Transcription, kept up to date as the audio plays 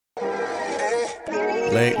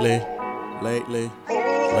lately.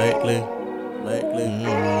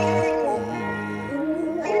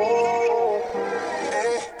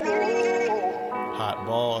 Hot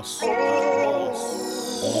boss.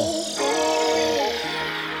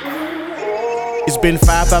 It's been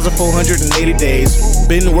 5,480 days.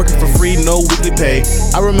 Been working for free, no weekly pay.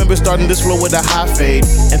 I remember starting this flow with a high fade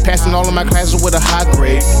and passing all of my classes with a high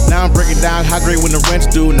grade. Now I'm breaking down high grade when the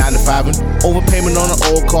rent's due, 9 to 5. Overpayment on an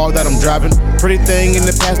old car that I'm driving. Pretty thing in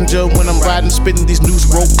the passenger when I'm riding. Spitting these noose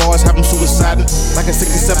rope bars, have them suiciding. Like a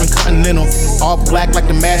 67 Continental. All black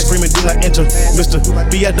like the mask screaming, do not enter. Mr.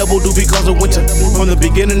 B, I double do because of winter. From the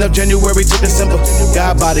beginning of January to December.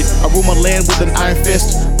 God bodied, I rule my land with an iron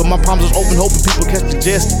fist. But my palms is open, hoping people catch the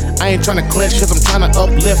gist. I ain't trying to clench, cause I'm trying to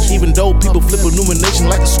uplift. Even though people flip illumination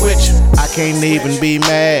like a switch. I can't even be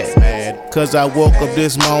mad, cause I woke up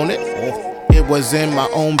this morning. It was in my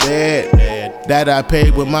own bed that I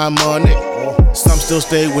paid with my money. Some still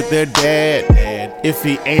stay with their dad if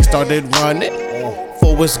he ain't started running.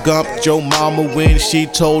 Forrest Gump, your mama when she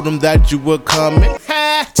told him that you were coming.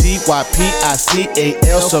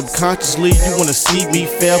 TYPICAL, subconsciously you wanna see me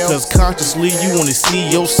fail, cause consciously you wanna see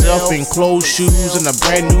yourself in closed shoes and a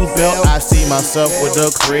brand new belt. I see myself with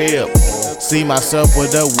a crib, see myself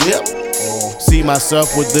with a whip, see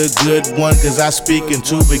myself with the good one, cause I speak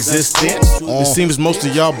into existence. It seems most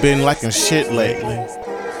of y'all been liking shit lately.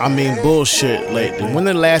 I mean bullshit lately. When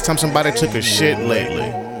the last time somebody took a shit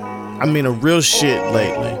lately? I mean a real shit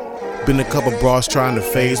lately. Been a couple bras trying to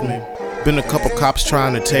phase me. Been a couple cops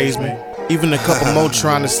trying to tase me. Even a couple more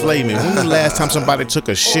trying to slay me. When the last time somebody took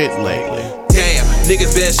a shit lately? Damn,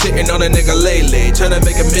 niggas been shitting on a nigga lately. Tryna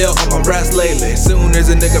make a meal on my raps lately. Soon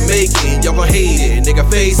as a nigga make it, y'all gon' hate it. Nigga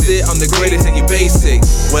face it, I'm the greatest and you basic.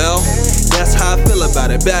 Well, that's how I feel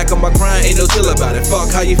about it. Back on my grind, ain't no chill about it.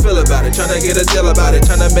 Fuck how you feel about it. Tryna get a deal about it.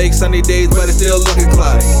 Tryna make sunny days, but it's still looking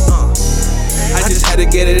cloudy. I just had to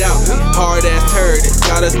get it out. Hard ass turd,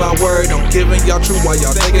 God is my word. I'm giving y'all truth while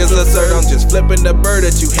y'all think it's absurd. I'm just flipping the bird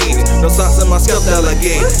that you hated. No socks in my scalp,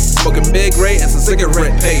 alligator. Smoking big ray and some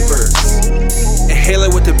cigarette papers.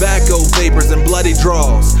 Inhaling with tobacco vapors and bloody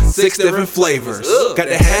draws. 6 different flavors. Got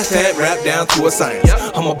the hashtag rap down to a science.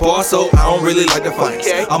 I'm a boss, so I don't really like the fights.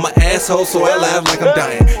 I'm an asshole, so I laugh like I'm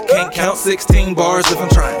dying. Can't count 16 bars if I'm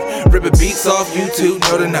trying. Ripping beats off YouTube,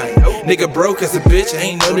 no denying. Nigga broke as a bitch,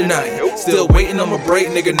 ain't no denying. Still waiting on my break,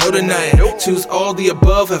 nigga, no denying. Choose all the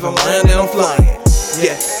above, if I'm lying, then I'm flying.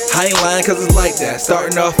 Yeah, I ain't lying cause it's like that.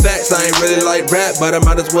 Starting off facts, I ain't really like rap, but I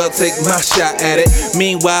might as well take my shot at it.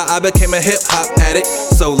 Meanwhile, I became a hip hop addict.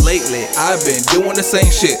 So lately, I've been doing the same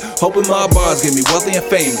shit, hoping my bars get me wealthy and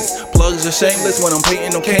famous. Plugs are shameless when I'm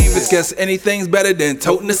painting on canvas. Guess anything's better than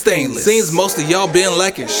toting the stainless. Seems most of y'all been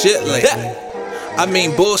liking shit lately. I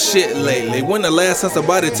mean bullshit lately. When the last time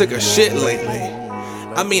somebody took a shit lately?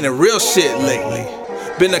 I mean a real shit lately.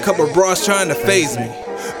 Been a couple bras trying to phase me.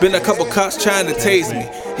 Been a couple cops trying to tase me.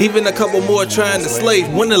 Even a couple more trying to slave.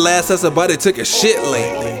 When the last time somebody took a shit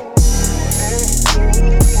lately?